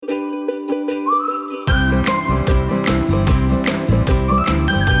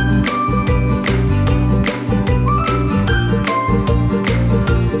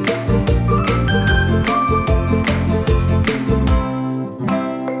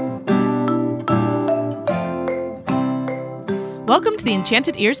Welcome to the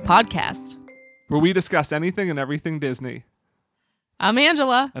Enchanted Ears podcast. where we discuss anything and everything Disney. I'm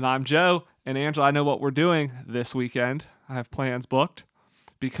Angela. And I'm Joe. And Angela, I know what we're doing this weekend. I have plans booked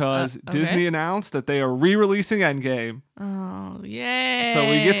because Okay. Disney announced that they are re-releasing Endgame. Oh, yay. So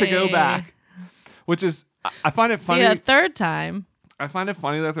we get to go back, which is, I find it funny. See, a third time. I find it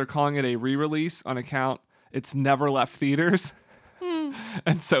funny that they're calling it a re-release on account it's never left theaters.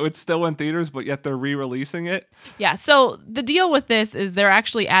 And so it's still in theaters, but yet they're re-releasing it. Yeah, so the deal with this is they're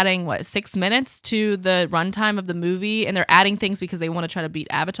actually adding, 6 minutes to the runtime of the movie, and they're adding things because they want to try to beat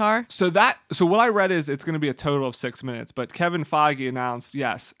Avatar. So what I read is it's going to be a total of 6 minutes, but Kevin Feige announced,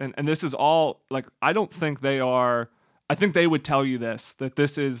 yes, and this is all, I don't think they are, I think they would tell you this, that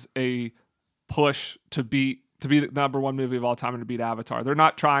this is a push to be the number one movie of all time and to beat Avatar. They're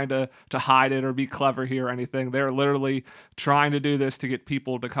not trying to hide it or be clever here or anything. They're literally trying to do this to get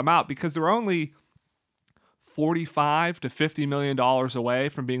people to come out because they're only $45 to $50 million away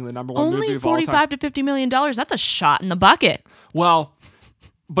from being the number one movie of all time. Only $45 to $50 million. That's a shot in the bucket. Well,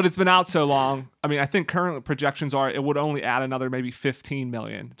 but it's been out so long. I mean, I think current projections are it would only add another maybe 15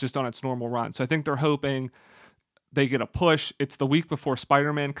 million just on its normal run. So I think they're hoping they get a push. It's the week before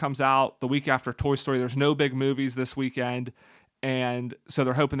Spider-Man comes out, the week after Toy Story. There's no big movies this weekend. And so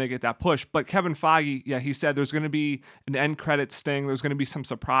they're hoping they get that push. But Kevin Feige, he said there's going to be an end credit sting. There's going to be some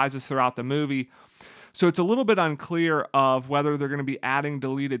surprises throughout the movie. So it's a little bit unclear of whether they're going to be adding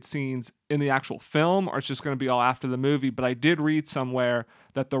deleted scenes in the actual film or it's just going to be all after the movie. But I did read somewhere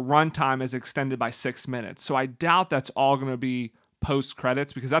that the runtime is extended by 6 minutes. So I doubt that's all going to be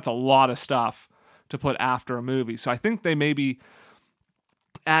post-credits because that's a lot of stuff to put after a movie. So I think they may be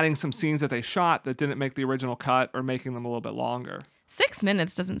adding some scenes that they shot that didn't make the original cut or making them a little bit longer. 6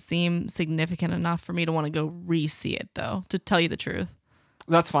 minutes doesn't seem significant enough for me to want to go re-see it, though, to tell you the truth.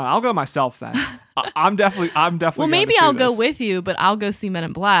 That's fine. I'll go myself then. I'm definitely. Well, maybe I'll go with you, but I'll go see Men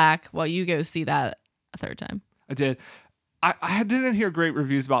in Black while you go see that a third time. I did. I didn't hear great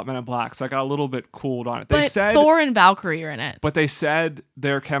reviews about Men in Black, so I got a little bit cooled on it. But Thor and Valkyrie are in it. But they said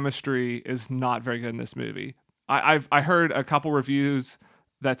their chemistry is not very good in this movie. I heard a couple reviews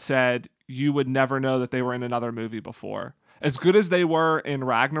that said you would never know that they were in another movie before. As good as they were in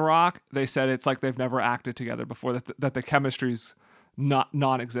Ragnarok, they said it's like they've never acted together before, that the chemistry's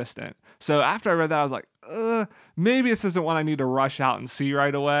non-existent. So after I read that, I was like, maybe this isn't one I need to rush out and see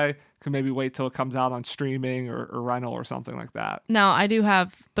right away. Could maybe wait till it comes out on streaming or rental or something like that. No, I do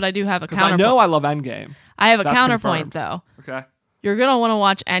have a counterpoint. Because I know I love Endgame. I have a That's counterpoint, confirmed. though. Okay. You're going to want to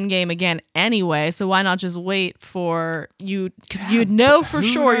watch Endgame again anyway, so why not just wait for you? Because you know for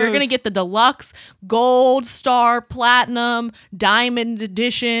sure you're going to get the deluxe, gold, star, platinum, diamond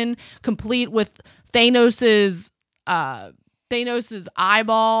edition, complete with Thanos's eyeball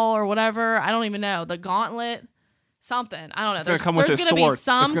or whatever. I don't even know. The gauntlet. Something. I don't know. It's going to come with his sword. There's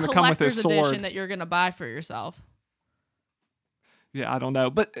going to be some collector's sword edition that you're going to buy for yourself. Yeah, I don't know.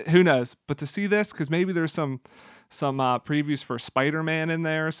 But who knows? But to see this, because maybe there's some previews for Spider-Man in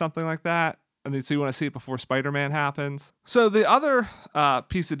there or something like that. And so you want to see it before Spider-Man happens. So the other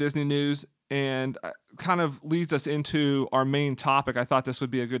piece of Disney news, and kind of leads us into our main topic. I thought this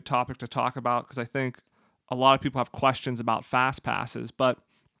would be a good topic to talk about because I think a lot of people have questions about fast passes. But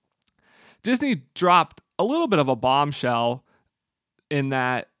Disney dropped a little bit of a bombshell in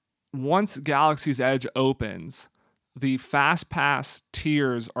that once Galaxy's Edge opens, the Fast Pass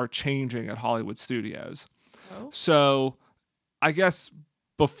tiers are changing at Hollywood Studios. Oh. So I guess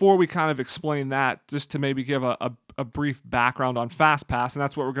before we kind of explain that, just to maybe give a brief background on Fast Pass, and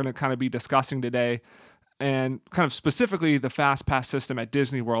that's what we're going to kind of be discussing today, and kind of specifically the Fast Pass system at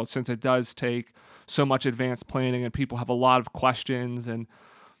Disney World, since it does take so much advanced planning and people have a lot of questions and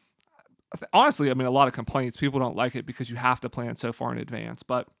honestly, I mean, a lot of complaints. People don't like it because you have to plan so far in advance.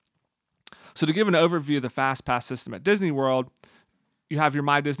 But so to give an overview of the Fast Pass system at Disney World, you have your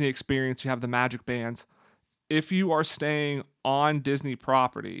My Disney experience, you have the Magic Bands. If you are staying on Disney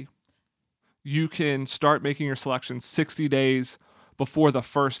property, you can start making your selections 60 days before the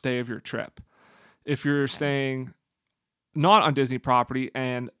first day of your trip. If you're staying not on Disney property,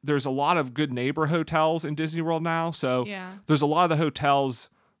 and there's a lot of good neighbor hotels in Disney World now, so there's a lot of the hotels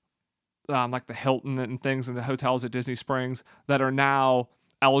like the Hilton and things in the hotels at Disney Springs that are now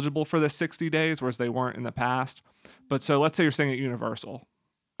eligible for the 60 days, whereas they weren't in the past. But so let's say you're staying at Universal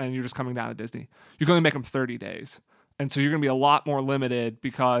and you're just coming down to Disney. You can only make them 30 days. And so you're going to be a lot more limited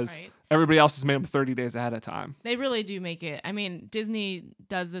because everybody else has made them 30 days ahead of time. They really do make it. I mean, Disney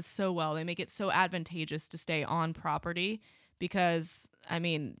does this so well. They make it so advantageous to stay on property because, I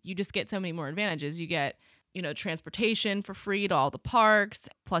mean, you just get so many more advantages. You get transportation for free to all the parks.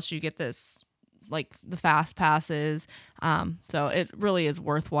 Plus you get this like the fast passes. So it really is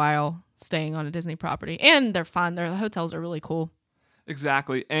worthwhile staying on a Disney property, and they're fun. The hotels are really cool.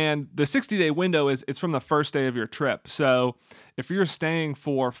 Exactly. And the 60-day window it's from the first day of your trip. So if you're staying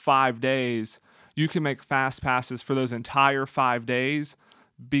for 5 days, you can make fast passes for those entire 5 days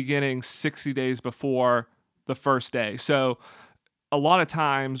beginning 60 days before the first day. So a lot of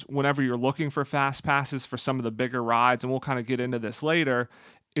times whenever you're looking for fast passes for some of the bigger rides, and we'll kind of get into this later,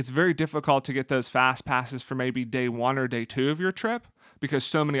 it's very difficult to get those fast passes for maybe day 1 or day 2 of your trip because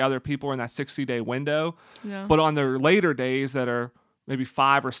so many other people are in that 60-day window. Yeah. But on their later days that are maybe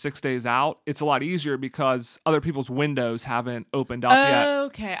 5 or 6 days out, it's a lot easier because other people's windows haven't opened up yet.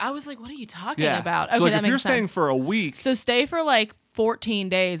 Okay. I was like, what are you talking about? Okay, So like that if you're makes staying sense. for a week, So stay for like 14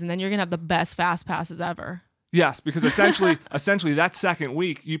 days, and then you're going to have the best fast passes ever. yes, because essentially that second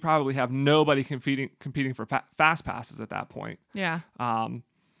week you probably have nobody competing for fast passes at that point. Yeah.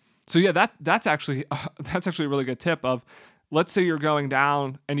 So yeah, that's actually a really good tip of, let's say you're going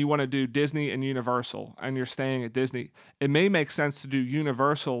down and you want to do Disney and Universal and you're staying at Disney. It may make sense to do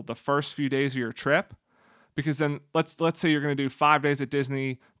Universal the first few days of your trip, because then let's say you're going to do 5 days at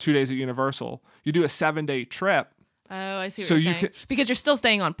Disney, 2 days at Universal. You do a 7-day trip. Oh, I see what So you're you saying. Because you're still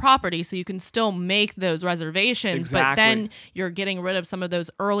staying on property, so you can still make those reservations, but Exactly. then you're getting rid of some of those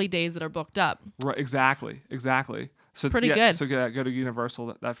early days that are booked up. Right, exactly. So Pretty yeah, good. So go to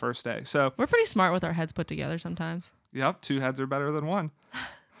Universal that first day. So We're pretty smart with our heads put together sometimes. yep, 2 heads are better than 1.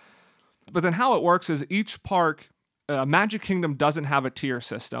 But then how it works is each park, Magic Kingdom doesn't have a tier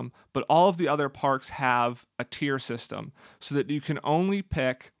system, but all of the other parks have a tier system so that you can only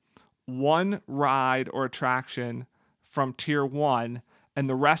pick one ride or attraction from tier 1, and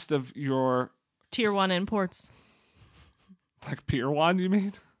the rest of your Tier 1 imports. like pier 1, you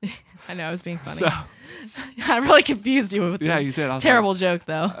mean? I know, I was being funny. So I really confused you with yeah, the you did. I was terrible joke,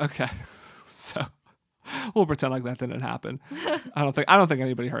 though. like, okay. So we'll pretend like that didn't happen. I don't think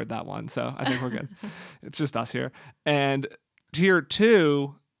anybody heard that one, so I think we're good. It's just us here. And tier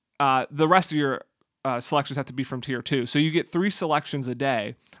 2, the rest of your selections have to be from tier 2. So you get 3 selections a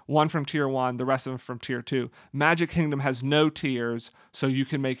day, 1 from tier 1, the rest of them from tier 2. Magic Kingdom has no tiers, so you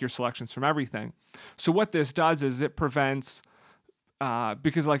can make your selections from everything. So what this does is it prevents,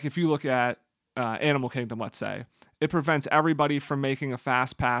 because like if you look at Animal Kingdom, let's say, it prevents everybody from making a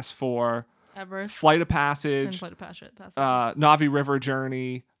fast pass for Everest. Flight of And Passage, Flight of Passage. Navi River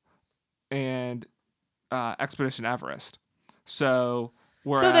Journey, and Expedition Everest. So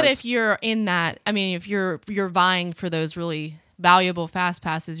that if you're in that, I mean, if you're vying for those really valuable fast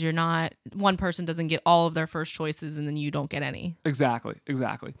passes, you're not, one person doesn't get all of their first choices and then you don't get any. Exactly.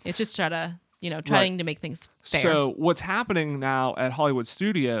 It's just trying Right. to make things fair. So what's happening now at Hollywood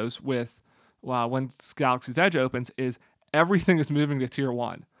Studios with when Galaxy's Edge opens is everything is moving to tier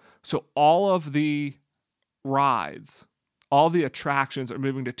 1. So all of the rides, all the attractions are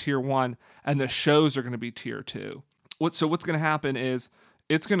moving to tier 1, and the shows are going to be tier 2. What's going to happen is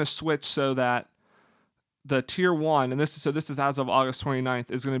it's going to switch so that the tier 1, and this is as of August 29th,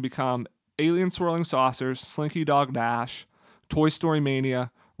 is going to become Alien Swirling Saucers, Slinky Dog Dash, Toy Story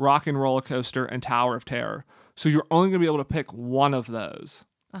Mania, Rock and Roller Coaster, and Tower of Terror. So you're only going to be able to pick one of those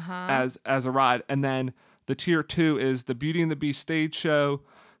as a ride. And then the tier 2 is the Beauty and the Beast stage show,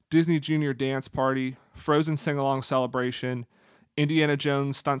 Disney Junior Dance Party, Frozen Sing-Along Celebration, Indiana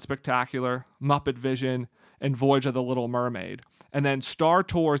Jones Stunt Spectacular, Muppet Vision, and Voyage of the Little Mermaid. And then Star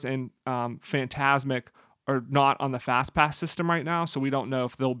Tours and Fantasmic are not on the Fast Pass system right now, so we don't know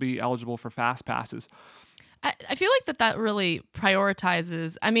if they'll be eligible for Fast Passes. I feel like that really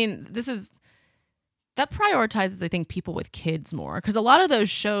prioritizes, that prioritizes, I think, people with kids more, because a lot of those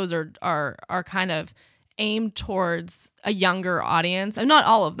shows are kind of aimed towards a younger audience. And not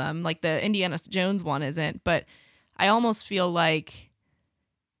all of them, like the Indiana Jones one isn't, but I almost feel like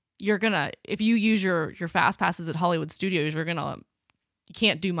if you use your fast passes at Hollywood Studios, you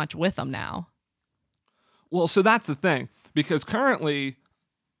can't do much with them now. Well, so that's the thing, because currently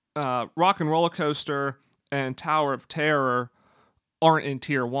Rock and Roller Coaster and Tower of Terror aren't in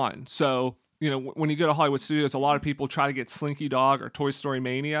tier 1. So, when you go to Hollywood Studios, a lot of people try to get Slinky Dog or Toy Story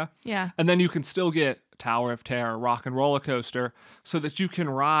Mania. Yeah. And then you can still get Tower of Terror, Rock and Roller Coaster, so that you can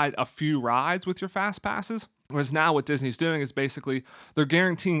ride a few rides with your fast passes. Whereas now what Disney's doing is basically they're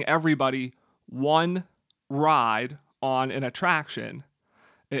guaranteeing everybody one ride on an attraction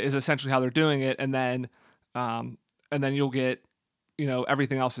is essentially how they're doing it. And then you'll get,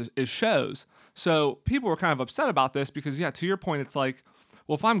 everything else is shows. So people were kind of upset about this because, yeah, to your point, it's like,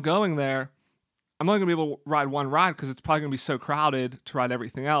 well, if I'm going there, I'm only going to be able to ride one ride because it's probably going to be so crowded to ride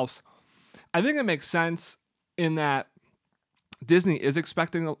everything else. I think it makes sense in that Disney is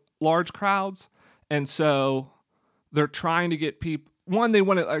expecting large crowds, And so they're trying to get people, one, they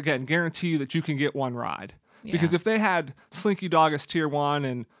want to, again, guarantee you that you can get one ride. Yeah. Because if they had Slinky Dog as tier 1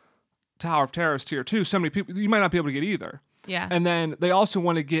 and Tower of Terror as tier 2, so many people, you might not be able to get either. Yeah. And then they also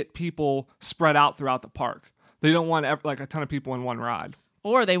want to get people spread out throughout the park. They don't want like a ton of people in one ride.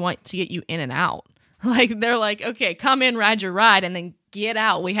 Or they want to get you in and out. Like they're like, okay, come in, ride your ride, and then get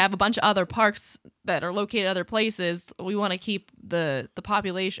out. We have a bunch of other parks that are located other places. We want to keep the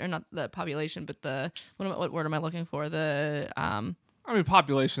population, or not the population, but the what word am I looking for? I mean,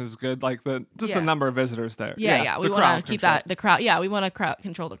 population is good. Like the number of visitors there. Yeah. We want to keep the crowd. Yeah, we want to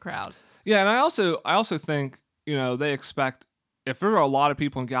control the crowd. Yeah, and I also think, they expect if there are a lot of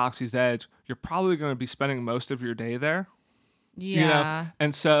people in Galaxy's Edge, you're probably going to be spending most of your day there. Yeah.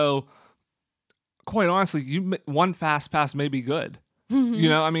 And so, quite honestly, one fast pass may be good.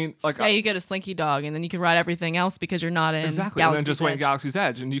 I mean, like you go to Slinky Dog and then you can ride everything else because you're not in exactly, Galaxy's and then just Edge. wait in Galaxy's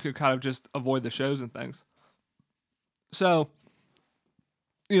Edge, and you could kind of just avoid the shows and things. So,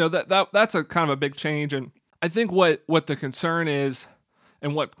 that's a kind of a big change, and I think what the concern is,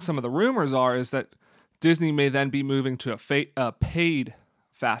 and what some of the rumors are, is that Disney may then be moving to a paid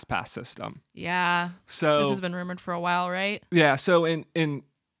fast pass system. Yeah. So this has been rumored for a while, right? Yeah. So in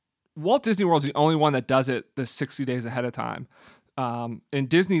Walt Disney World's the only one that does it the 60 days ahead of time. In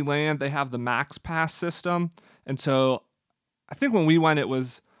Disneyland, they have the Max Pass system. And so I think when we went, it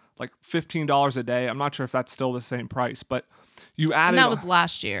was like $15 a day. I'm not sure if that's still the same price, but you added... And that was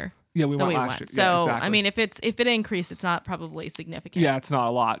last year. Yeah, we went last year. So, yeah, exactly. I mean, if it increased, it's not probably significant. Yeah, it's not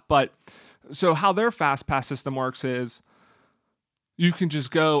a lot. But so how their Fast Pass system works is you can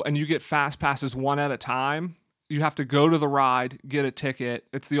just go and you get Fast Passes one at a time. You have to go to the ride, get a ticket.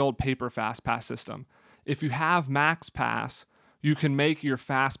 It's the old paper Fast Pass system. If you have Max Pass, you can make your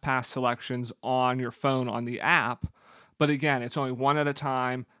Fast Pass selections on your phone on the app. But again, it's only one at a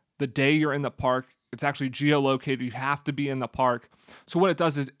time. The day you're in the park, it's actually geolocated. You have to be in the park. So what it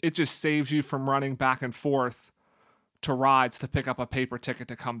does is it just saves you from running back and forth to rides to pick up a paper ticket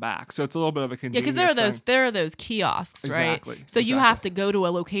to come back. So it's a little bit of a convenience. Yeah, because there are those kiosks, exactly, right? So you have to go to a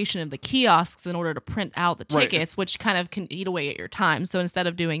location of the kiosks in order to print out the tickets, which kind of can eat away at your time. So instead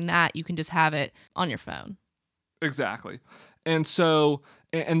of doing that, you can just have it on your phone. Exactly. And so,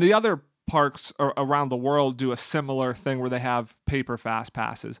 and the other parks around the world do a similar thing where they have paper fast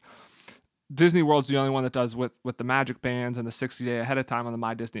passes. Disney World's the only one that does with the Magic Bands and the 60-day ahead of time on the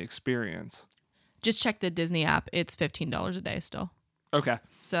My Disney Experience. Just check the Disney app. It's $15 a day still. Okay.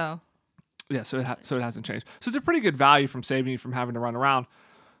 So. Yeah, so it hasn't changed. So it's a pretty good value from saving you from having to run around.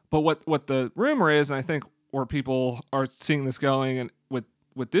 But what the rumor is, and I think where people are seeing this going, and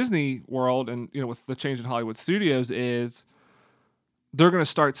with Disney World and with the change in Hollywood Studios, is they're going to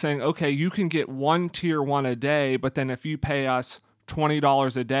start saying, okay, you can get one tier 1 a day, but then if you pay us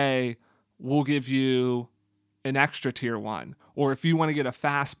 $20 a day, we'll give you an extra tier 1. Or if you want to get a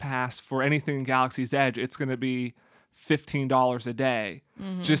fast pass for anything in Galaxy's Edge, it's going to be $15 a day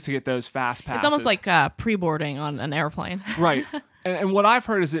just to get those fast passes. It's almost like pre-boarding on an airplane. Right. And what I've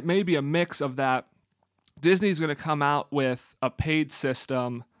heard is it may be a mix of that. Disney's going to come out with a paid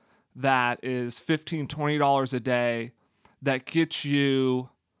system that is $15, $20 a day that gets you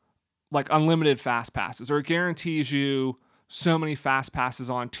like unlimited fast passes, or it guarantees you so many fast passes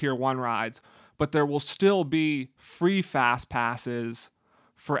on tier 1 rides, but there will still be free fast passes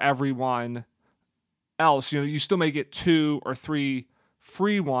for everyone else. You still may get 2 or 3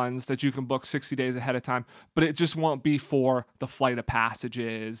 free ones that you can book 60 days ahead of time, but it just won't be for the Flight of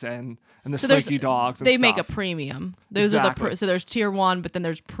Passages and the Slinky Dogs and they stuff. Make a premium. Those exactly. are so there's tier 1, but then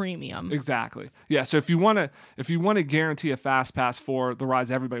there's premium. Exactly. Yeah. So if you want to guarantee a fast pass for the rides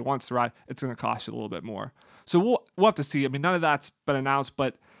everybody wants to ride, it's going to cost you a little bit more. So we'll have to see. I mean, none of that's been announced,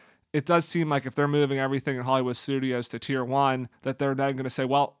 but it does seem like if they're moving everything in Hollywood Studios to tier 1, that they're then going to say,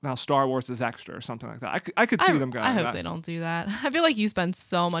 well, now Star Wars is extra or something like that. I could see them going. I hope they don't do that. I feel like you spend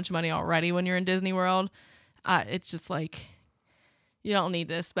so much money already when you're in Disney World. It's just like you don't need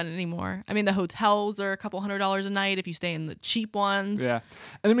to spend any more. I mean, the hotels are a couple $100 a night if you stay in the cheap ones. Yeah,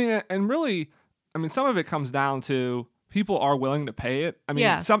 and I mean, some of it comes down to people are willing to pay it. I mean,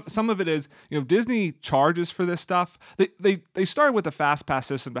 yes. some of it is, Disney charges for this stuff. They started with the Fast Pass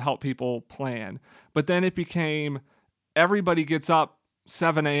system to help people plan, but then it became everybody gets up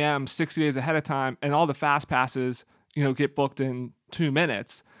 7 a.m. 60 days ahead of time, and all the Fast Passes, get booked in 2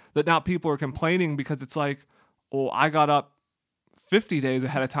 minutes. That now people are complaining because it's like, well, I got up 50 days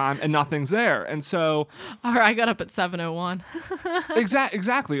ahead of time and nothing's there. And so... Or I got up at 7:01.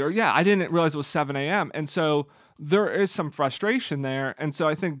 Exactly. Or yeah, I didn't realize it was 7 a.m. And so there is some frustration there. And so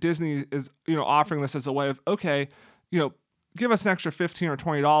I think Disney is, offering this as a way of, okay, give us an extra $15 or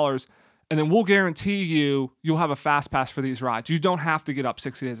 $20 And then we'll guarantee you'll have a fast pass for these rides. You don't have to get up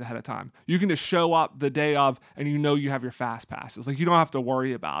 60 days ahead of time. You can just show up the day of and you have your fast passes. Like, you don't have to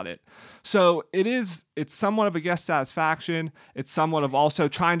worry about it. So it's somewhat of a guest satisfaction. It's somewhat of also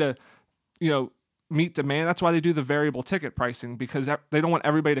trying to, meet demand. That's why they do the variable ticket pricing, because they don't want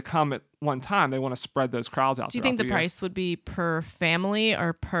everybody to come at one time. They want to spread those crowds out. Do you think the price would be per family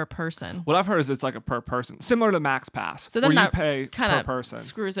or per person? What I've heard is it's like a per person, similar to Max Pass, so then where that you pay per person.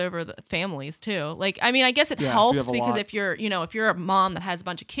 Screws over the families too. Like, I mean, I guess it helps because if you're a mom that has a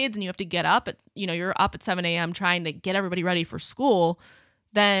bunch of kids and you have to get up at, you're up at 7 a.m. trying to get everybody ready for school,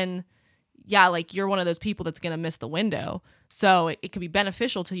 then yeah, like you're one of those people that's going to miss the window. So it could be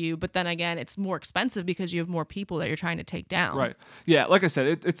beneficial to you, but then again, it's more expensive because you have more people that you're trying to take down. Right. Yeah. Like I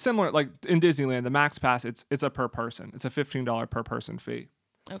said, it's similar. Like in Disneyland, the Max Pass, it's a per person. It's a $15 per person fee.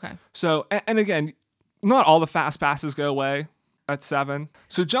 Okay. So, and again, not all the fast passes go away at 7.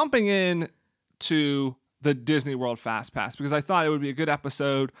 So jumping in to the Disney World Fast Pass, because I thought it would be a good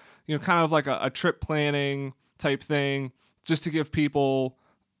episode, kind of like a trip planning type thing, just to give people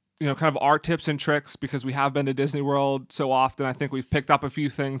kind of our tips and tricks, because we have been to Disney World so often. I think we've picked up a few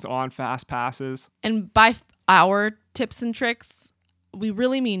things on fast passes. And by our tips and tricks, we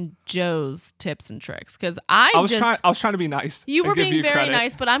really mean Joe's tips and tricks, because I was trying to be nice. You were being very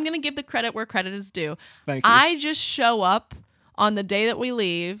nice, but I'm going to give the credit where credit is due. Thank you. I just show up on the day that we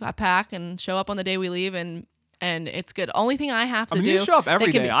leave. I pack and show up on the day we leave, and it's good. Only thing I have to do. You show up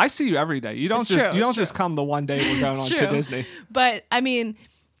every day. I see you every day. You don't just come the one day we're going on to Disney. But I mean,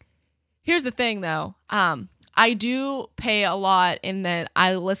 here's the thing, though. I do pay a lot in that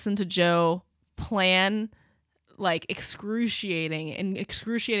I listen to Joe plan like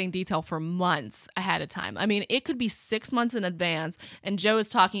excruciating detail for months ahead of time. I mean, it could be 6 months in advance, and Joe is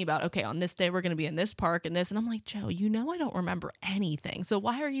talking about, okay, on this day we're going to be in this park and this, and I'm like, Joe, I don't remember anything, so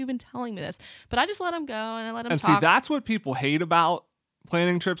why are you even telling me this? But I just let him go and I let him talk. And see, that's what people hate about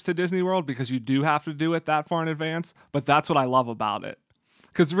planning trips to Disney World, because you do have to do it that far in advance, but that's what I love about it.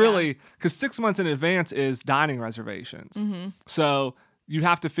 Because 6 months in advance is dining reservations. Mm-hmm. So you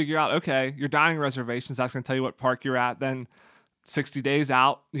have to figure out, okay, your dining reservations, that's going to tell you what park you're at. Then 60 days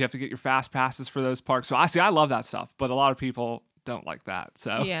out, you have to get your fast passes for those parks. So I love that stuff, but a lot of people don't like that.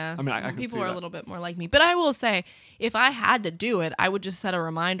 So yeah, I mean, I can people see are that. A little bit more like me. But I will say, if I had to do it, I would just set a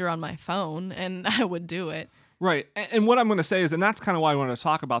reminder on my phone and I would do it. Right. And what I'm going to say is, and that's kind of why I wanted to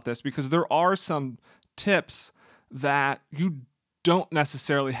talk about this, because there are some tips that you don't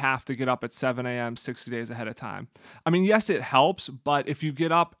necessarily have to get up at 7 a.m. 60 days ahead of time. I mean, yes, it helps, but if you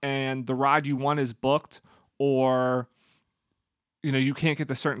get up and the ride you want is booked, or you can't get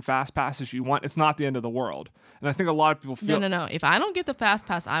the certain fast passes you want, it's not the end of the world. And I think a lot of people feel... No. If I don't get the fast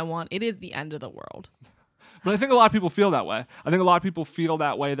pass I want, it is the end of the world. But I think a lot of people feel that way. I think a lot of people feel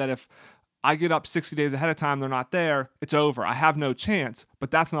that way, that if I get up 60 days ahead of time, they're not there, it's over. I have no chance. But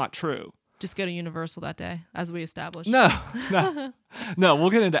that's not true. Just go to Universal that day, as we established. No.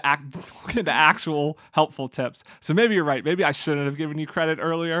 We'll get into actual helpful tips. So maybe you're right. Maybe I shouldn't have given you credit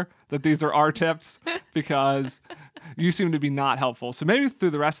earlier that these are our tips, because you seem to be not helpful. So maybe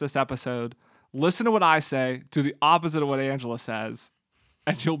through the rest of this episode, listen to what I say, do the opposite of what Angela says,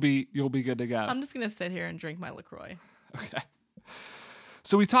 and you'll be good to go. I'm just gonna sit here and drink my LaCroix. Okay.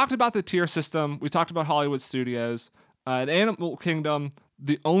 So we talked about the tier system. We talked about Hollywood Studios. At Animal Kingdom,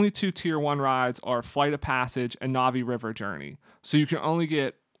 the only 2 Tier 1 rides are Flight of Passage and Na'vi River Journey. So you can only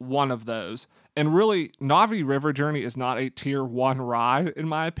get one of those. And really, Na'vi River Journey is not a Tier 1 ride, in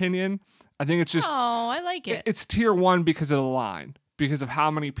my opinion. I think it's just... Oh, I like it. It's Tier 1 because of the line, because of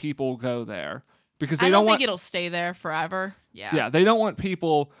how many people go there. Because I don't think it'll stay there forever. Yeah. Yeah, they don't want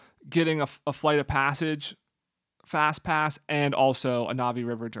people getting a Flight of Passage Fast Pass and also a Na'vi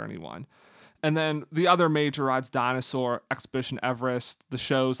River Journey one. And then the other major rides, Dinosaur, Expedition Everest, the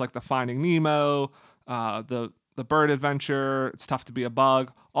shows like the Finding Nemo, the Bird Adventure, It's Tough to Be a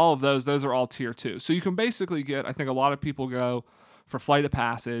Bug, all of those are all Tier 2. So you can basically get, I think a lot of people go for Flight of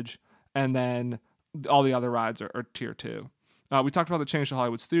Passage, and then all the other rides are Tier 2. We talked about the change to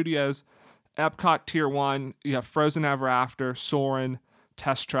Hollywood Studios. Epcot Tier 1, you have Frozen Ever After, Soarin',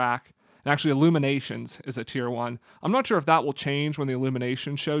 Test Track, and actually Illuminations is a Tier 1. I'm not sure if that will change when the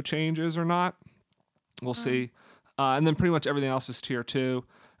Illumination show changes or not. We'll see. And then pretty much everything else is Tier 2.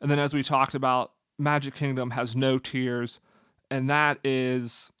 And then as we talked about, Magic Kingdom has no tiers, and that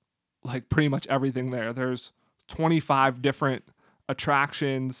is like pretty much everything there. There's 25 different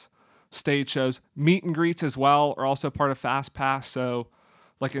attractions, stage shows. Meet and greets as well are also part of Fast Pass. So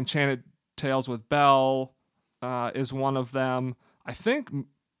like Enchanted Tales with Belle is one of them. I think in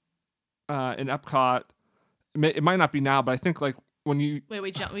Epcot, it might not be now, but I think like when you Wait,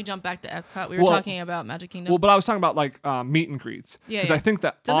 we jump back to Epcot. We were talking about Magic Kingdom. well, but I was talking about like meet and greets because Yeah. I think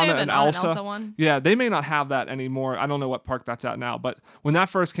that Didn't they Anna have and an Anna and Elsa, Elsa one? yeah, they may not have that anymore. I don't know what park that's at now, but when that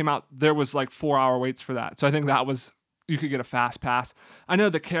first came out, there was like 4-hour waits for that. So I think that was you could get a fast pass. I know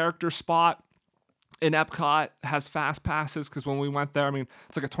the character spot in Epcot has fast passes because when we went there, I mean,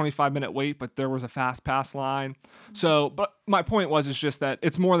 it's like a 25-minute wait, but there was a fast pass line. So, but my point was, is just that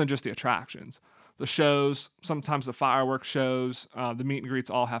it's more than just the attractions. The shows, sometimes the fireworks shows, the meet and greets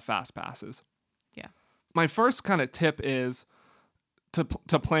all have fast passes. Yeah. My first kind of tip is to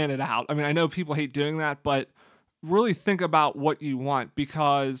plan it out. I mean, I know people hate doing that, but really think about what you want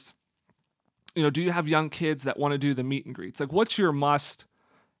because, you know, do you have young kids that want to do the meet and greets? Like, what's your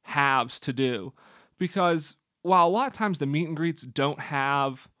must-haves to do? Because while a lot of times the meet and greets don't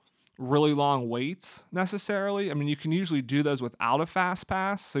have really long waits necessarily, I mean, you can usually do those without a fast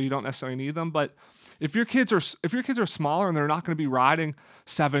pass, so you don't necessarily need them. But if your kids are smaller and they're not going to be riding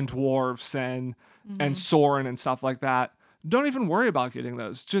Seven Dwarfs and Soarin' and stuff like that, don't even worry about getting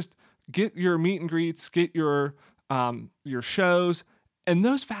those. Just get your meet and greets, get your shows, and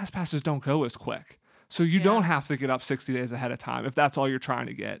those fast passes don't go as quick. So you don't have to get up 60 days ahead of time if that's all you're trying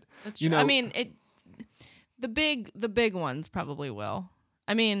to get. That's true. I mean, the big ones probably will.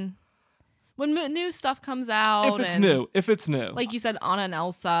 I mean, when new stuff comes out, if it's new, like you said, Anna and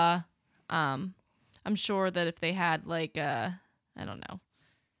Elsa, I'm sure that if they had like I don't know,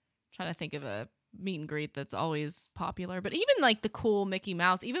 trying to think of a meet and greet that's always popular, but even like the cool Mickey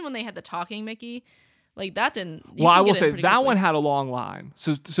Mouse, even when they had the talking Mickey, like that didn't. Well, I will say that one had a long line.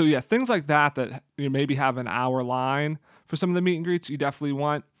 So yeah, things like that you maybe have an hour line for some of the meet and greets you definitely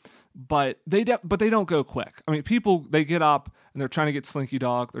want, but they don't go quick. I mean, people, they get up and they're trying to get Slinky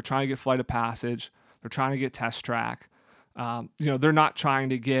Dog, they're trying to get Flight of Passage, they're trying to get Test Track. They're not trying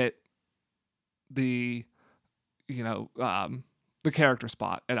to get the character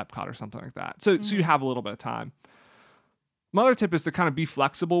spot at Epcot or something like that. So you have a little bit of time. My other tip is to kind of be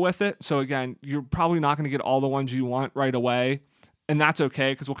flexible with it. So again, you're probably not going to get all the ones you want right away, and that's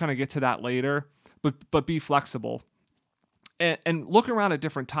okay because we'll kind of get to that later. But be flexible and look around at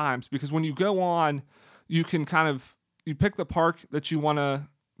different times, because when you go on, you can you pick the park that you want to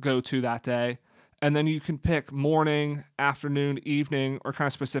go to that day, and then you can pick morning, afternoon, evening, or kind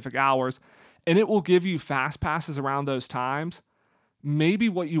of specific hours, and it will give you fast passes around those times. Maybe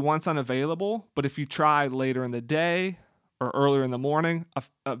what you want's unavailable, but if you try later in the day or earlier in the morning,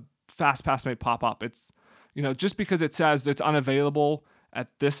 a fast pass may pop up. It's, just because it says it's unavailable at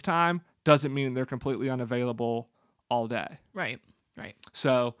this time doesn't mean they're completely unavailable all day. Right.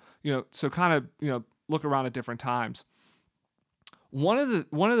 So, kind of, look around at different times. One of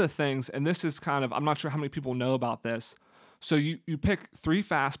the things, and this is kind of, I'm not sure how many people know about this. So you pick 3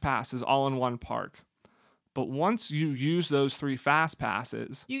 fast passes all in one park. But once you use those 3 fast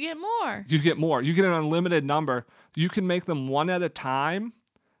passes, you get more. You get an unlimited number. You can make them one at a time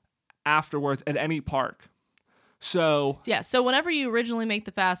afterwards at any park. So whenever you originally make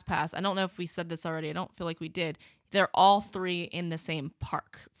the fast pass, I don't know if we said this already. I don't feel like we did. They're all 3 in the same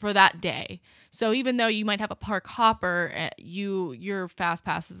park for that day. So even though you might have a park hopper, your fast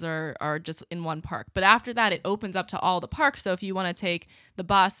passes are just in one park. But after that, it opens up to all the parks. So if you want to take the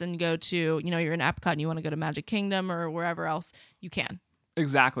bus and go to, you're in Epcot and you want to go to Magic Kingdom or wherever else, you can.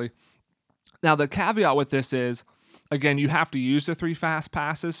 Exactly. Now, the caveat with this is, again, you have to use the 3 fast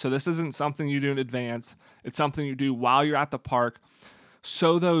passes. So this isn't something you do in advance. It's something you do while you're at the park.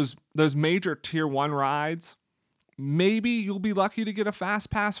 So those major tier 1 rides, maybe you'll be lucky to get a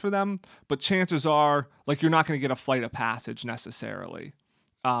fast pass for them, but chances are, like, you're not going to get a Flight of Passage necessarily.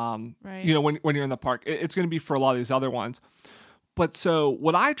 Right. When you're in the park, it's going to be for a lot of these other ones. But so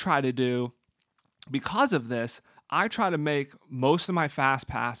what I try to do, because of this, I try to make most of my fast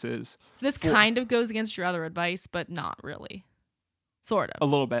passes. So this kind of goes against your other advice, but not really. Sort of. A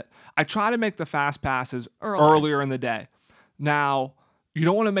little bit. I try to make the fast passes earlier in the day. Now, you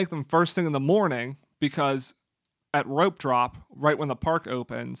don't want to make them first thing in the morning, because at Rope Drop, right when the park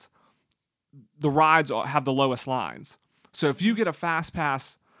opens, the rides have the lowest lines. So if you get a fast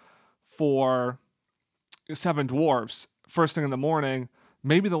pass for Seven Dwarfs first thing in the morning,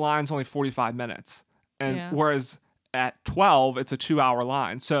 maybe the line's only 45 minutes. And whereas at 12, it's a 2-hour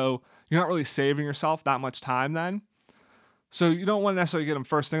line. So you're not really saving yourself that much time then. So you don't want to necessarily get them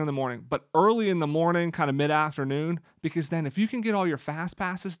first thing in the morning, but early in the morning, kind of mid-afternoon, because then if you can get all your fast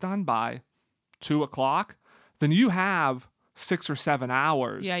passes done by 2 o'clock, then you have 6 or 7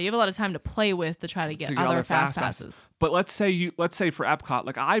 hours. Yeah, you have a lot of time to play with to try to get other fast passes. But let's say for Epcot,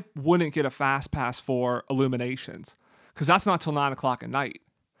 like, I wouldn't get a fast pass for Illuminations because that's not till 9 o'clock at night.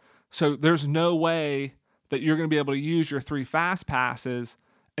 So there's no way that you're going to be able to use your 3 fast passes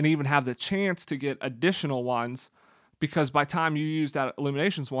and even have the chance to get additional ones, because by the time you use that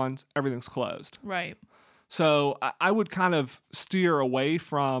Illuminations ones, everything's closed. Right. So I would kind of steer away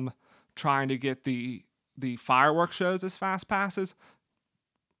from trying to get the fireworks shows as fast passes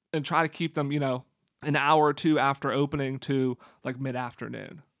and try to keep them, an hour or two after opening to like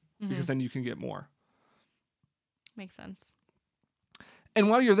mid-afternoon, because then you can get more. Makes sense. And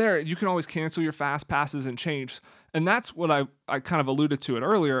while you're there, you can always cancel your fast passes and change. And that's what I kind of alluded to it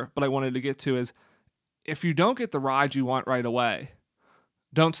earlier, but I wanted to get to is, if you don't get the ride you want right away,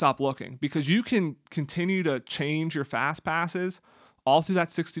 don't stop looking, because you can continue to change your fast passes all through that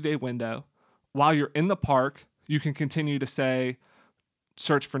 60-day window. While you're in the park, you can continue to say,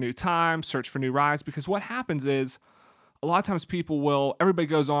 search for new times, search for new rides, because what happens is a lot of times everybody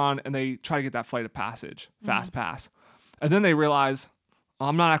goes on and they try to get that Flight of Passage fast pass. And then they realize,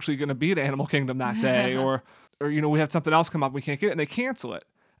 I'm not actually going to be at Animal Kingdom that day, or we had something else come up, we can't get it, and they cancel it.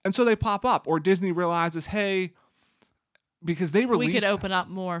 And so they pop up, or Disney realizes, hey, because they released... We could open up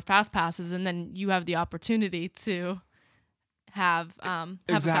more fast passes, and then you have the opportunity to have a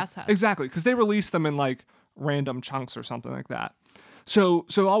fast pass. Exactly, because they release them in like random chunks or something like that. So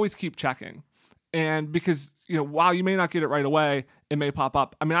always keep checking. And because, while you may not get it right away, it may pop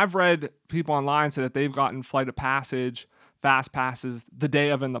up. I mean, I've read people online say that they've gotten Flight of Passage fast passes the day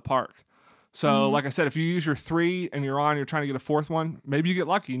of in the park. So like I said, if you use your 3 and you're trying to get a 4th one, maybe you get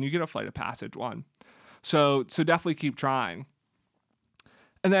lucky and you get a Flight of Passage one. So definitely keep trying.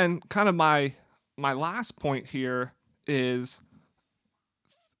 And then kind of my last point here is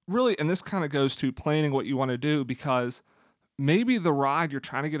really, and this kind of goes to planning what you want to do, because maybe the ride you're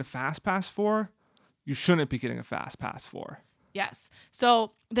trying to get a fast pass for, you shouldn't be getting a fast pass for. Yes.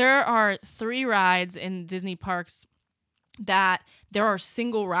 So there are 3 rides in Disney parks that there are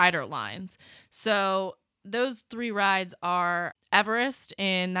single rider lines. So those 3 rides are Everest,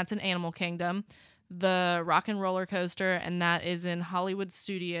 and that's in Animal Kingdom, the Rock and Roller Coaster, and that is in Hollywood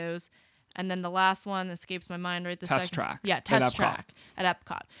Studios, and then the last one escapes my mind right this second. Test Track. Yeah, Test Track at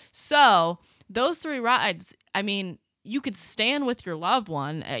Epcot. So those 3 rides, I mean, you could stand with your loved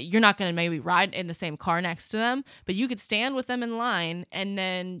one. You're not going to maybe ride in the same car next to them, but you could stand with them in line, and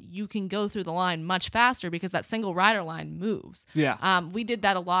then you can go through the line much faster because that single rider line moves. Yeah. We did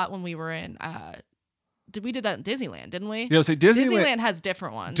that a lot when we were in. We did that in Disneyland, didn't we? Yeah. So Disneyland has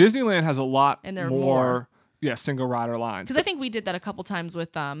different ones. Disneyland has a lot And there are more. Yeah, single rider lines. Because I think we did that a couple times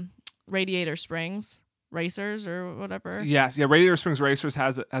with Radiator Springs Racers or whatever. Yes. Yeah. Radiator Springs Racers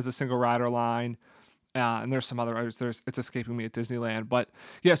has a single rider line. And there's some other others. It's escaping me at Disneyland. But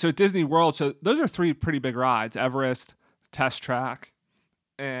yeah, so at Disney World, so those are 3 pretty big rides: Everest, Test Track,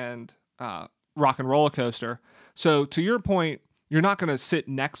 and Rock and Roller Coaster. So to your point, you're not going to sit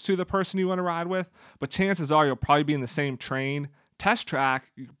next to the person you want to ride with, but chances are you'll probably be in the same train. Test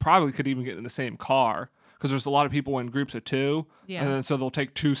Track, you probably could even get in the same car, because there's a lot of people in groups of 2. Yeah. And then so they'll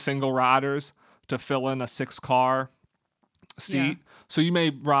take 2 single riders to fill in a 6-car seat. Yeah. So you may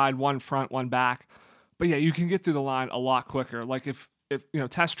ride one front, one back. But yeah, you can get through the line a lot quicker. Like if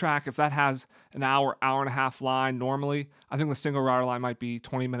Test Track, if that has an hour and a half line normally, I think the single rider line might be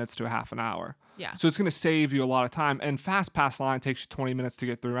 20 minutes to a half an hour. Yeah. So it's going to save you a lot of time. And Fast Pass line takes you 20 minutes to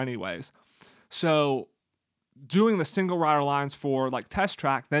get through anyways. So doing the single rider lines for like Test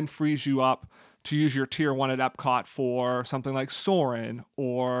Track then frees you up to use your Tier 1 at Epcot for something like Soarin'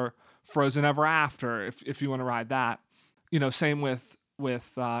 or Frozen Ever After if you want to ride that. Same with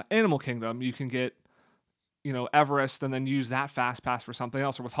Animal Kingdom. You can get Everest and then use that fast pass for something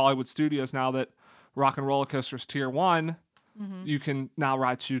else. Or with Hollywood Studios, now that Rock and Roller Coaster's Tier 1, you can now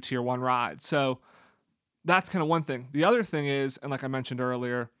ride 2 Tier 1 rides. So that's kind of one thing. The other thing is, and like I mentioned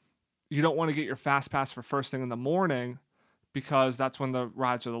earlier, you don't want to get your fast pass for first thing in the morning, because that's when the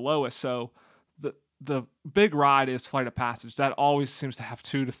rides are the lowest. So the big ride is Flight of Passage. That always seems to have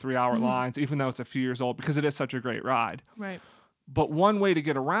 2 to 3 hour lines, even though it's a few years old, because it is such a great ride. Right. But one way to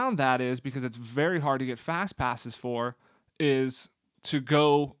get around that is, because it's very hard to get fast passes for, is to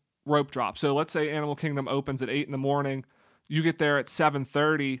go rope drop. So let's say Animal Kingdom opens at 8 in the morning. You get there at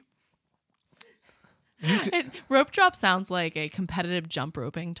 7:30. Rope drop sounds like a competitive jump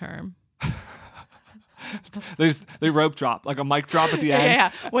roping term. They rope drop, like a mic drop at the end.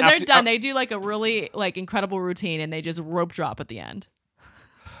 Yeah. When they're done, they do like a really incredible routine, and they just rope drop at the end.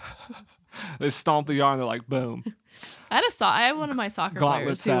 They stomp the yard and they're like, boom. I had one of my soccer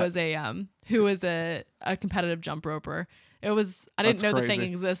players who was a competitive jump roper. I didn't know the thing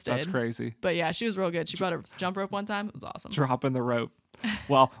existed. That's crazy. But yeah, she was real good. She brought a jump rope one time. It was awesome. Dropping the rope.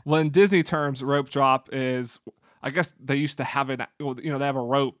 Well, in Disney terms, rope drop is, I guess they used to have it, they have a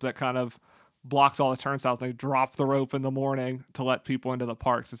rope that kind of blocks all the turnstiles. They drop the rope in the morning to let people into the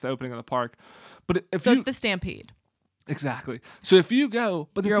parks. It's the opening of the park. But if So it's the Stampede. Exactly. So if you go,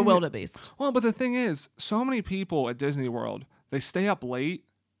 but You're a wildebeest. Well, but the thing is, so many people at Disney World, they stay up late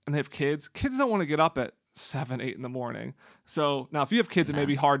and they have kids. Kids don't want to get up at 7, 8 in the morning. So now if you have kids, it may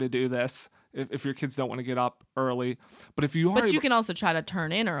be hard to do this if your kids don't want to get up early. But if you are But you can also try to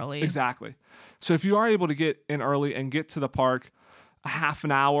turn in early. Exactly. So if you are able to get in early and get to the park a half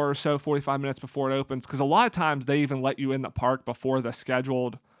an hour or so, 45 minutes before it opens, because a lot of times they even let you in the park before the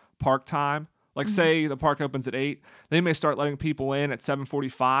scheduled park time. Like say the park opens at 8, they may start letting people in at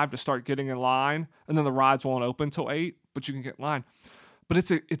 7:45 to start getting in line, and then the rides won't open till 8, but you can get in line. But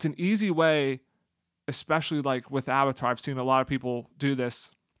it's an easy way, especially like with Avatar. I've seen a lot of people do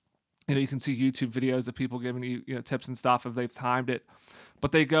this. You know, you can see YouTube videos of people giving you tips and stuff if they've timed it.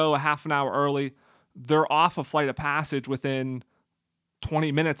 But they go a half an hour early. They're off a Flight of Passage within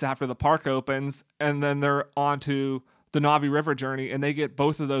 20 minutes after the park opens, and then they're on to the Na'vi River journey, and they get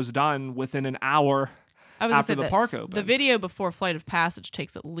both of those done within an hour after the park opens. The video before Flight of Passage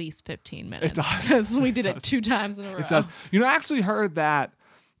takes at least 15 minutes. It does. Because we did it 2 times in a row. It does. You know, I actually heard that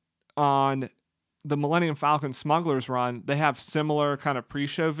on the Millennium Falcon Smugglers Run, they have similar kind of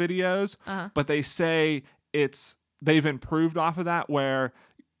pre-show videos, but they say they've improved off of that, where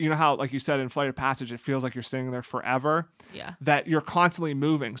you know how, like you said, in Flight of Passage, it feels like you're staying there forever. Yeah. That you're constantly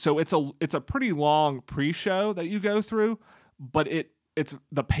moving. So it's a pretty long pre-show that you go through, but it's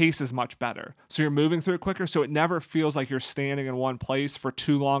the pace is much better. So you're moving through it quicker. So it never feels like you're standing in one place for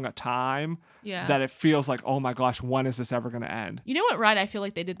too long a time. Yeah. That it feels like, oh my gosh, when is this ever going to end? You know what ride I feel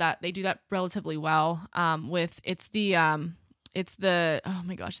like they do that relatively well with it's the oh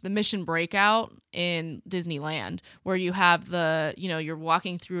my gosh, the Mission Breakout in Disneyland, where you have you're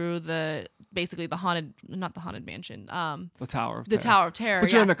walking through basically the not the haunted mansion, The Tower of the Terror. Tower of Terror.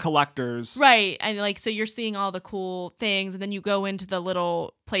 But you're in the collectors. Right. And like, so you're seeing all the cool things, and then you go into the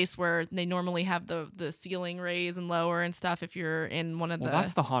little place where they normally have the ceiling raise and lower and stuff if you're in one of Well,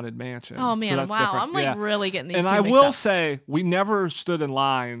 that's the haunted mansion. Oh man, So that's wow. different. I'm like Yeah. really getting these And two I mixed will up. say, we never stood in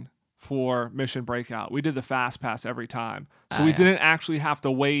line for Mission Breakout. We did the Fast Pass every time. So we didn't actually have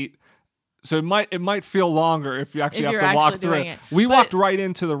to wait. So it might feel longer if you actually have to walk through it. We walked right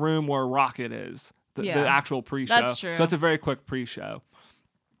into the room where Rocket is, the actual pre-show. That's true. So it's a very quick pre-show.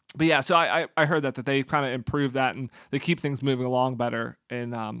 But yeah, so I heard that they kind of improved that, and they keep things moving along better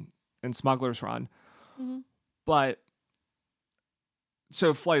in Smuggler's Run. Mm-hmm. But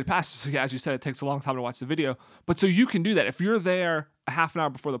so Flight of Passage, as you said, it takes a long time to watch the video. But so you can do that. If you're there a half an hour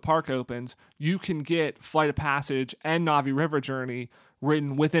before the park opens, you can get Flight of Passage and Na'vi River Journey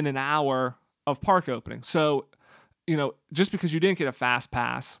ridden within an hour of park opening. So, just because you didn't get a fast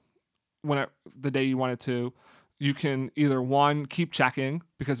pass the day you wanted to, you can either 1, keep checking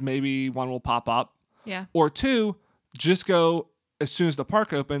because maybe one will pop up. Yeah. Or 2, just go as soon as the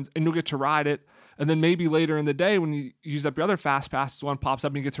park opens and you'll get to ride it. And then maybe later in the day when you use up your other fast passes, one pops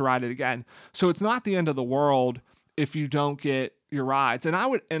up and you get to ride it again. So it's not the end of the world if you don't get your rides. And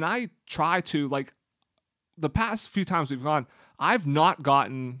I try to, like, the past few times we've gone, I've not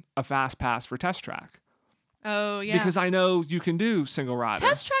gotten a fast pass for Test Track. Oh yeah. Because I know you can do single rider.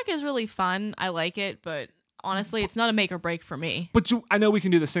 Test Track is really fun. I like it, but honestly, it's not a make or break for me. But I know we can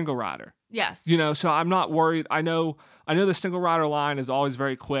do the single rider. Yes. So I'm not worried. I know the single rider line is always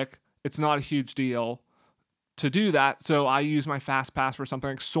very quick. It's not a huge deal to do that. So I use my fast pass for something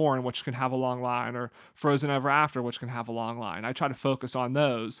like Soarin', which can have a long line, or Frozen Ever After, which can have a long line. I try to focus on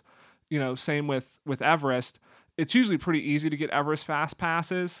those. Same with Everest. It's usually pretty easy to get Everest fast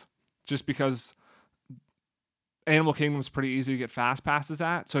passes just because Animal Kingdom is pretty easy to get fast passes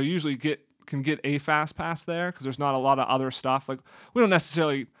at. So I usually can get a fast pass there because there's not a lot of other stuff. Like, we don't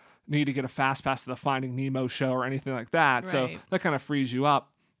necessarily need to get a fast pass to the Finding Nemo show or anything like that. Right. So that kind of frees you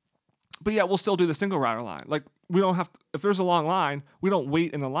up. But yeah, we'll still do the single rider line. Like, we don't have to, if there's a long line, we don't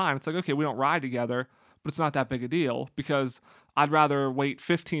wait in the line. It's like, okay, we don't ride together, but it's not that big a deal because I'd rather wait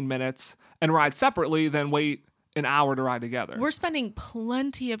 15 minutes and ride separately than wait an hour to ride together. We're spending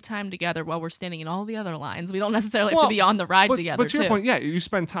plenty of time together while we're standing in all the other lines. We don't necessarily have to be on the ride together. But to your point, yeah, you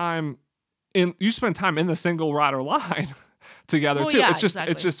spend time in the single rider line together too. Yeah,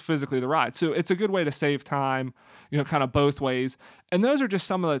 it's just physically the ride. So it's a good way to save time, kind of both ways. And those are just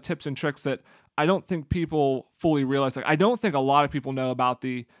some of the tips and tricks that I don't think people fully realize. Like, I don't think a lot of people know about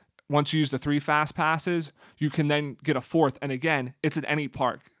once you use the 3 fast passes, you can then get a 4th. And again, it's at any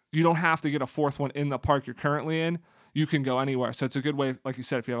park. You don't have to get a 4th one in the park you're currently in. You can go anywhere. So it's a good way, like you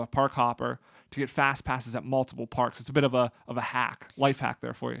said, if you have a park hopper, to get fast passes at multiple parks. It's a bit of a hack, life hack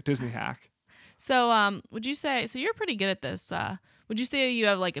there for you, Disney hack. So would you say, so you're pretty good at this. Would you say you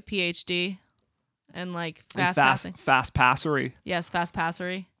have like a PhD and like And fast passing. fast passery. Yes, fast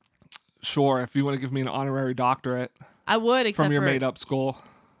passery. Sure, if you want to give me an honorary doctorate I would, except from your for made up school.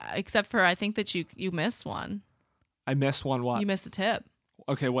 I think that you missed one. I missed one. What? You missed a tip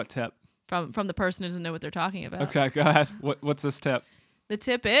Okay, what tip? from the person who doesn't know what they're talking about. Okay, go ahead. What's this tip? The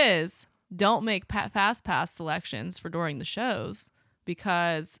tip is don't make fast pass selections for during the shows,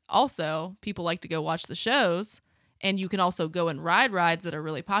 because also people like to go watch the shows, and you can also go and ride rides that are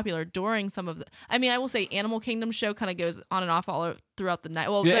really popular during some of the. I mean, I will say Animal Kingdom show kind of goes on and off all throughout the night.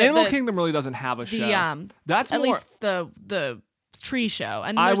 Well, Yeah, Animal Kingdom really doesn't have a show. That's at more, least the tree show,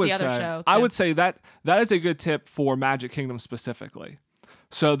 and I there's would the other say. show. I too. would say that is a good tip for Magic Kingdom specifically.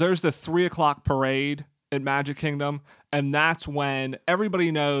 So there's the 3:00 parade at Magic Kingdom, and that's when everybody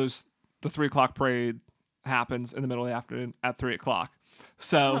knows the 3:00 parade happens in the middle of the afternoon at 3:00.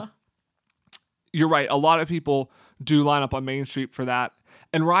 So you're right. A lot of people do line up on Main Street for that,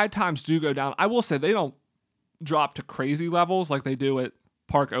 and ride times do go down. I will say they don't drop to crazy levels like they do at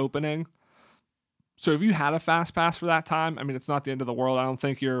park opening. So if you had a fast pass for that time, I mean, it's not the end of the world. I don't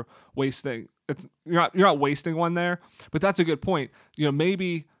think you're wasting. You're not wasting one there. But that's a good point. You know,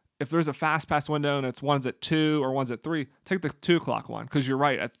 maybe if there's a fast pass window and it's one's at 2 or one's at 3, take the 2:00 one, because you're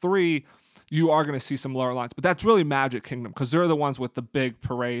right. At 3, you are going to see some lower lines. But that's really Magic Kingdom, because they're the ones with the big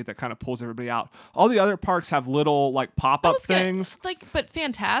parade that kind of pulls everybody out. All the other parks have little like pop-up things. But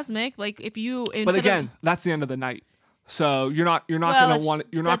Fantasmic, like if you. But again, that's the end of the night. So you're not going to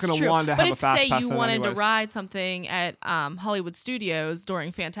want to want to have a fast pass. But if say you wanted anyways. to ride something at Hollywood Studios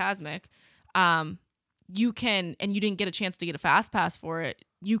during Fantasmic, you can, and you didn't get a chance to get a fast pass for it,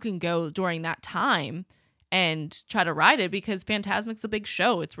 you can go during that time and try to ride it, because Fantasmic's a big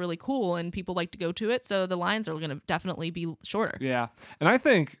show. It's really cool and people like to go to it. So the lines are going to definitely be shorter. Yeah. And I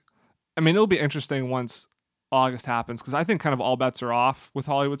mean, it'll be interesting once August happens, because I think kind of all bets are off with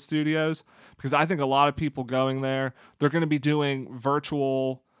Hollywood Studios, because I think a lot of people going there, they're going to be doing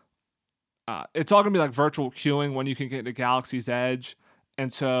virtual. It's all going to be like virtual queuing when you can get into Galaxy's Edge.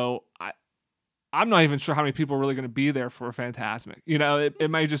 And so I'm not even sure how many people are really going to be there for Fantasmic. You know, it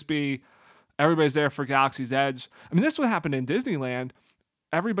may just be everybody's there for Galaxy's Edge. I mean, this is what happened in Disneyland.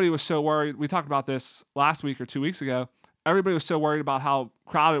 Everybody was so worried. We talked about this last week or 2 weeks ago. Everybody was so worried about how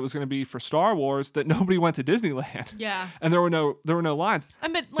crowded it was going to be for Star Wars that nobody went to Disneyland. Yeah. And there were no lines. I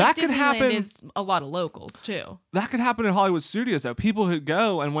mean, like, that Disneyland could happen. is a lot of locals too. That could happen in Hollywood Studios though. People who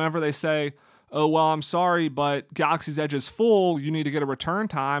go, and whenever they say, "Oh well, I'm sorry, but Galaxy's Edge is full. You need to get a return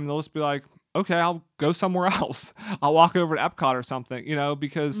time," they'll just be like, "Okay, I'll go somewhere else. I'll walk over to Epcot or something." You know,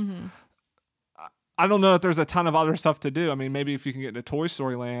 because I don't know if there's a ton of other stuff to do. I mean, maybe if you can get into Toy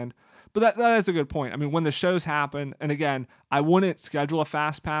Story Land. But that is a good point. I mean, when the shows happen, and again, I wouldn't schedule a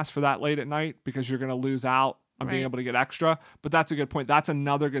fast pass for that late at night, because you're going to lose out on being able to get extra. But that's a good point. That's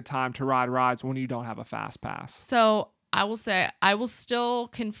another good time to ride rides when you don't have a fast pass. So I will say I will still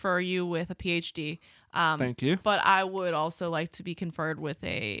confer you with a PhD. Thank you. But I would also like to be conferred with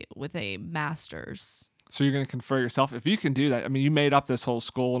a master's. So you're going to confer yourself. If you can do that, I mean, you made up this whole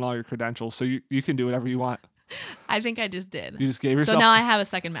school and all your credentials, so you can do whatever you want. I think I just did. You just gave yourself. So now I have a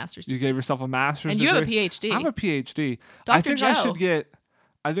second master's. You gave yourself a master's. And degree. you have a PhD. I have a PhD. Dr. I think Joe. I should get.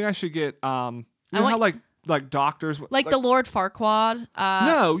 You know how like doctors like the Lord Farquaad.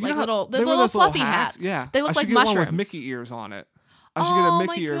 No, you like know the little fluffy hats. Yeah, they look I should like get mushrooms. one with Mickey ears on it. I should get a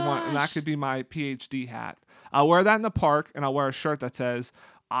Mickey ear one, and that gosh. could be my PhD hat. I'll wear that in the park, and I'll wear a shirt that says,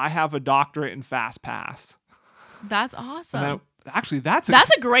 "I have a doctorate in Fast Pass." That's awesome. And then, actually, that's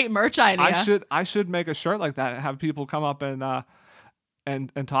a great merch idea. I should make a shirt like that and have people come up and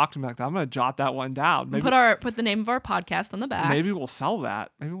talk to me like that. I'm gonna jot that one down. Maybe Put the name of our podcast on the back. maybe we'll sell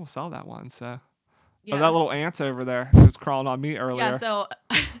that. Maybe we'll sell that one. So Yeah. oh, that little ant's over there who was crawling on me earlier. Yeah, so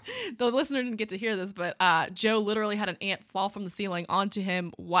the listener didn't get to hear this, but Joe literally had an ant fall from the ceiling onto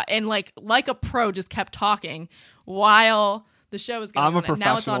him, and like a pro just kept talking while the show was going I'm a on. And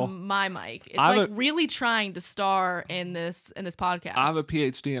now it's professional. on my mic. It's I'm like really trying to star in this podcast. I have a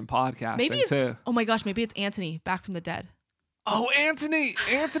PhD in podcasting maybe it's, too. oh my gosh, maybe it's Anthony back from the dead. Oh, Anthony!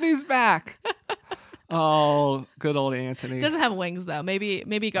 Anthony's back. Oh, good old Anthony. It doesn't have wings though. Maybe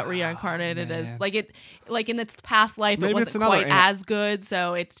it got reincarnated as man. like in its past life Maybe it it's wasn't another quite ant. as good,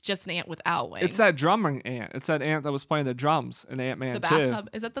 so it's just an ant without wings. It's that drumming ant. It's that ant that was playing the drums in Ant-Man the 2. bathtub.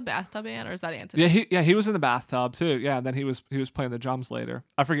 Is that the bathtub ant or is that Anthony? He was in the bathtub too. Yeah, and then he was playing the drums later.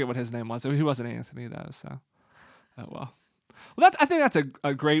 I forget what his name was. He wasn't Anthony though, so oh well. Well, I think that's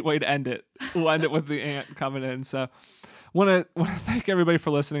a great way to end it. We'll end it with the ant coming in. So want to thank everybody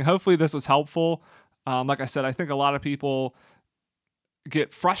for listening. Hopefully this was helpful. Like I said, I think a lot of people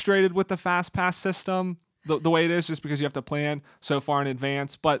get frustrated with the fast pass system, the way it is, just because you have to plan so far in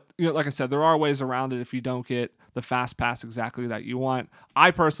advance. But like I said, there are ways around it if you don't get the fast pass exactly that you want.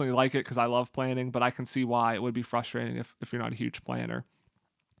 I personally like it because I love planning, but I can see why it would be frustrating if you're not a huge planner.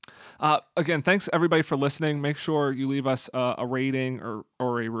 Again, thanks everybody for listening. Make sure you leave us a rating or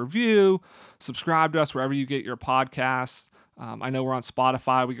a review. Subscribe to us wherever you get your podcasts. I know we're on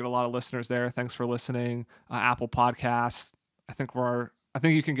Spotify. We get a lot of listeners there. Thanks for listening. Apple Podcasts. I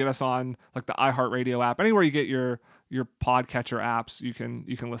think you can get us on like the iHeartRadio app. Anywhere you get your podcatcher apps, you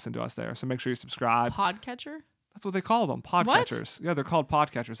can listen to us there. So make sure you subscribe. Podcatcher? That's what they call them. Podcatchers. Yeah, they're called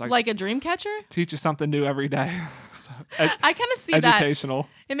podcatchers. Like a dream catcher? Teach you something new every day. So, I kind of see educational.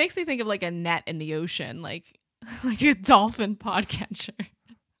 That. It makes me think of like a net in the ocean, like a dolphin podcatcher.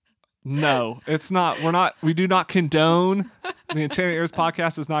 No, it's not. We do not condone, the Enchanted Ears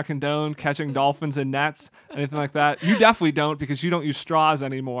podcast does not condone catching dolphins in nets, anything like that. You definitely don't, because you don't use straws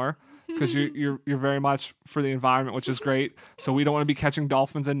anymore, because you're very much for the environment, which is great. So we don't want to be catching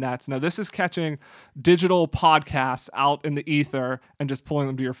dolphins in nets. No, this is catching digital podcasts out in the ether and just pulling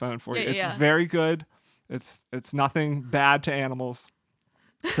them to your phone for you. It's very good. It's nothing bad to animals.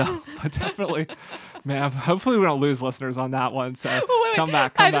 So, but definitely, man, hopefully we don't lose listeners on that one. So come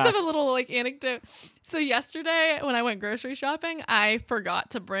back. I just have a little anecdote. So yesterday when I went grocery shopping, I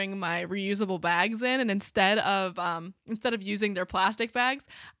forgot to bring my reusable bags in. And instead of using their plastic bags,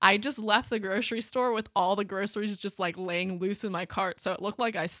 I just left the grocery store with all the groceries just laying loose in my cart. So it looked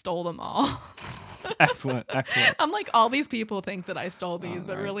like I stole them all. Excellent. I'm like, all these people think that I stole these,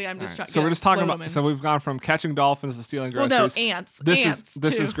 but really I'm just trying to. So we're just talking about, so we've gone from catching dolphins to stealing groceries. Well, no, ants. This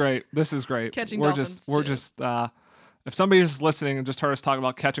is great. This is great. Catching we're dolphins. We're just if somebody's listening and just heard us talk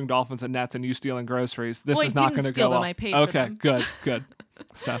about catching dolphins in nets and you stealing groceries, this is not going to go well. I paid for them. Good.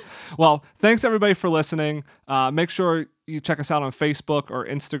 So, well, thanks everybody for listening. Make sure you check us out on Facebook or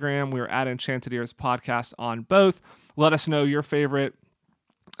Instagram. We're at Enchanted Ears Podcast on both. Let us know your favorite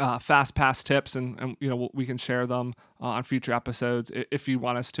fast pass tips, and we can share them on future episodes if you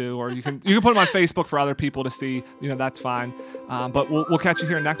want us to, or you can put them on Facebook for other people to see. That's fine. But we'll catch you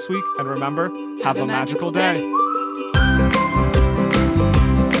here next week, and remember, have a magical day.